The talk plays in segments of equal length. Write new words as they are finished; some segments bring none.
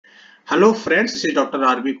Hello friends, this is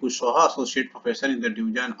DrRBKushwaha, Associate Professor in the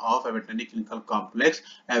Division of Veterinary Clinical Complex,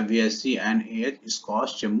 FVSC and AH,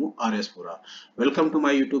 SCOS, Jammu, RSpura. Welcome to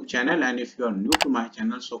my YouTube channel, and if you are new to my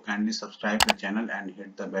channel, so kindly subscribe the channel and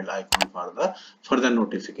hit the bell icon for the further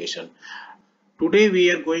notification. Today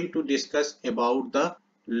we are going to discuss about the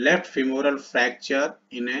left femoral fracture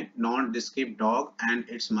in a non-disc dog and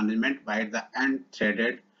its management by the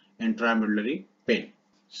end-threaded intramedullary pin.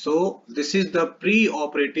 So this is the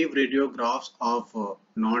pre-operative radiographs of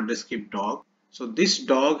non-disc dog. So this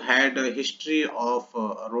dog had a history of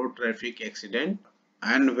road traffic accident,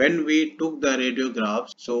 and when we took the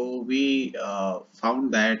radiographs, so we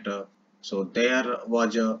found that so there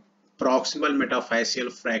was a proximal metaphyseal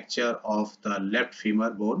fracture of the left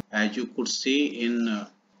femur bone, as you could see in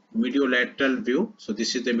mediolateral view. So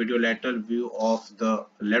this is the mediolateral view of the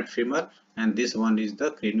left femur, and this one is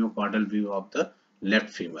the craniocaudal view of the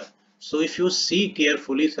left femur. So if you see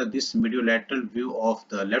carefully, so this mediolateral view of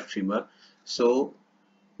the left femur, so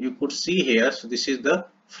you could see here, so this is the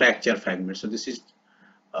fracture fragment. So this is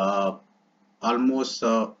almost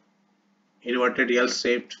inverted L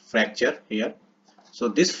shaped fracture here. So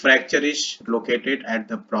this fracture is located at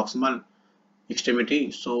the proximal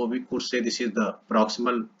extremity, so we could say this is the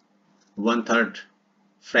proximal 1/3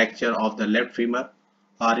 fracture of the left femur,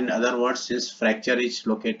 or in other words, since fracture is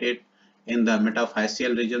located in the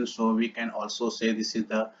metaphyseal region, so we can also say this is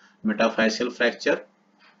the metaphyseal fracture,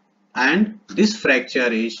 and this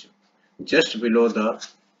fracture is just below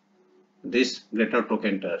this greater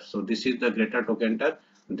trochanter. So this is the greater trochanter,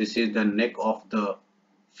 this is the neck of the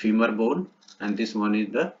femur bone, and this one is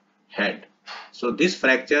the head. So this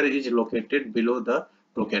fracture is located below the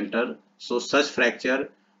trochanter. So such fracture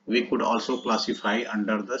we could also classify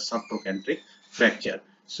under the subtrochanteric fracture.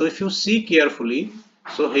 So if you see carefully,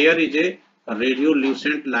 so here is a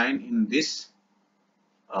radiolucent line in this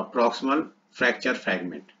proximal fracture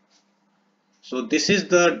fragment. So this is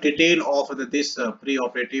the detail of this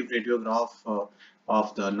pre-operative radiograph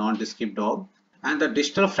of the non-disc dog, and the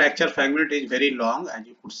distal fracture fragment is very long, as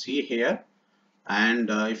you could see here. And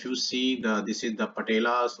if you see this is the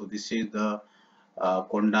patella, so this is the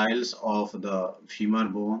condyles of the femur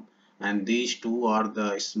bone, and these two are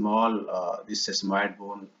the small this sesamoid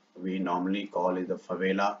bone we normally call it the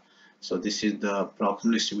favela. So this is the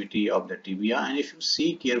proximal extremity of the tibia, and if you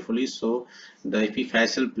see carefully, so the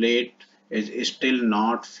epiphyseal plate is still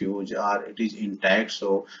not fused, or it is intact.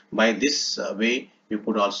 So by this way you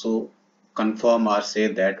could also confirm or say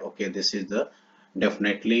that okay, this is the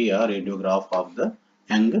definitely a radiograph of the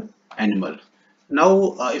young animal.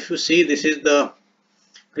 Now if you see, this is the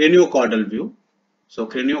craniocaudal view. So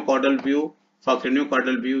craniocaudal view, for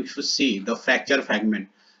craniocaudal view, if you see the fracture fragment,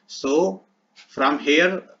 so from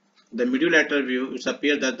here the mediolateral view, it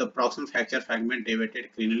appears that the proximal fracture fragment deviated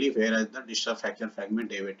cranially, whereas the distal fracture fragment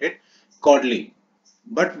deviated caudally.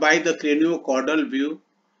 But by the craniocaudal view,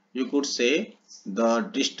 you could say the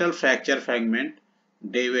distal fracture fragment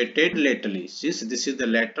deviated laterally. Since this is the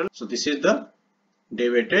lateral, so this is the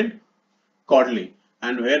deviated caudally,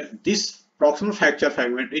 and where this proximal fracture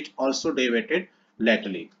fragment is also deviated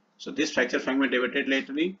laterally. So this fracture fragment deviated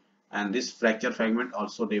laterally, and this fracture fragment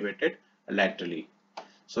also deviated laterally.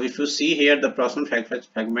 So if you see here the proximal fracture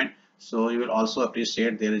fragment, so you will also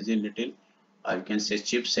appreciate there is a little you can say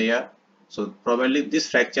chips here. So probably this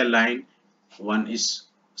fracture line one is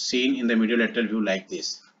seen in the mediolateral view like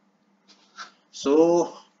this.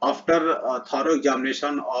 So after a thorough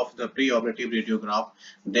examination of the pre-operative radiograph,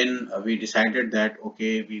 then we decided that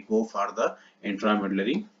okay, we go for the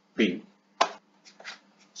intramedullary pin.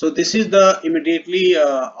 So this is the immediately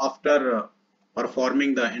after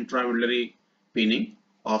performing the intramedullary pinning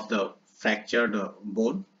of the fractured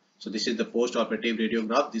bone. So this is the post-operative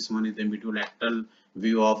radiograph. This one is the mediolateral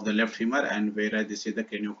view of the left femur, and whereas this is the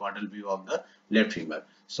craniocaudal view of the left femur.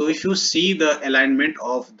 So if you see the alignment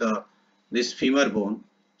of this femur bone,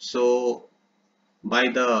 so by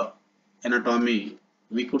the anatomy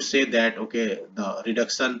we could say that okay, the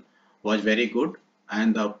reduction was very good,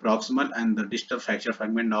 and the proximal and the distal fracture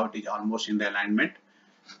fragment now it is almost in the alignment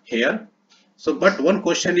here. So but one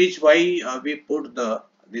question is why we put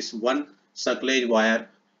this one circlage wire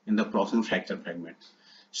in the proximal fracture fragment.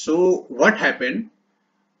 So what happened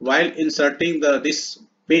while inserting this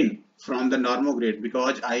pin from the normograde,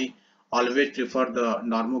 because I always prefer the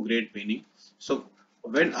normograde pinning. So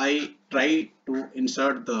when I try to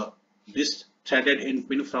insert this threaded in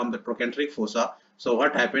pin from the trochanteric fossa, so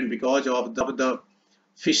what happened, because of the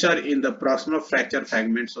fissure in the proximal fracture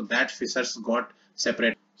fragment, so that fissures got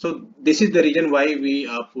separated. So this is the reason why we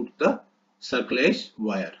put the circlage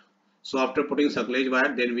wire. So after putting circlage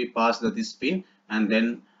wire, then we pass this pin, and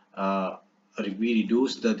then we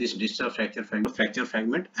reduce this distal fracture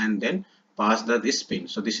fragment and then pass this pin.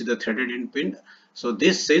 So this is the threaded end pin. So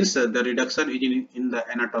this, since the reduction is in the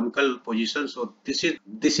anatomical position, so this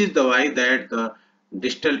is the why that the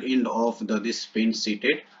distal end of this pin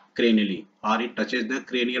seated cranially, or it touches the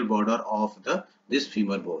cranial border of this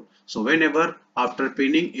femur bone. So whenever after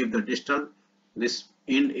pinning, if the distal this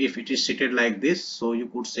end, if it is seated like this, so you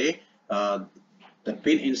could say the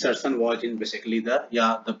pin insertion was in basically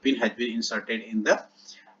the pin has been inserted in the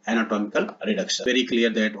anatomical reduction. Very clear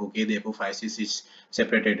that okay, the apophysis is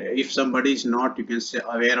separated. If somebody is not, you can say,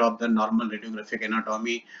 aware of the normal radiographic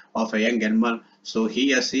anatomy of a young animal, so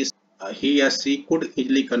he or she could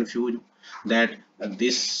easily confuse that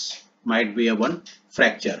this might be a one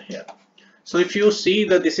fracture here. So if you see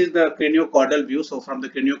that this is the craniocaudal view, so from the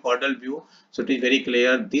craniocaudal view, so it is very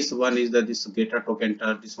clear. This one is this greater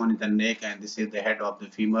trochanter, this one is the neck, and this is the head of the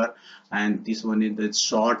femur, and this one is the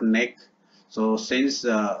short neck. So since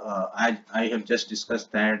I have just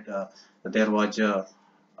discussed that there was a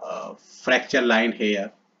fracture line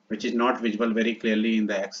here, which is not visible very clearly in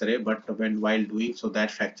the X-ray, but while doing so,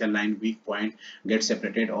 that fracture line weak point gets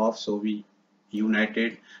separated off. So we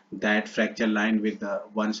united that fracture line with the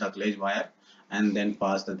one circlage wire and then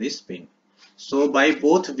passed this pin. So by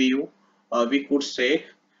both view, we could say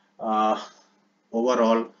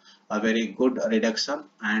overall a very good reduction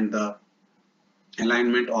and the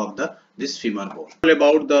alignment of this femur bone.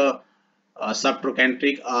 About the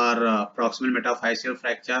subtrochanteric or proximal metaphyseal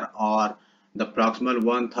fracture, or the proximal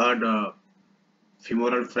 1/3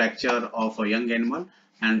 femoral fracture of a young animal,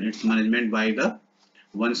 and its management by the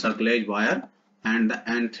one circlage wire and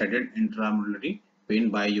the threaded intramedullary pin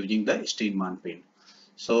by using the Steinmann pin.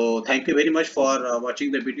 So thank you very much for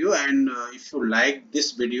watching the video, and if you like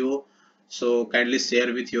this video, so kindly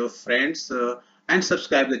share with your friends and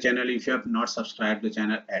subscribe the channel if you have not subscribed the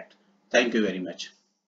channel yet. Thank you very much.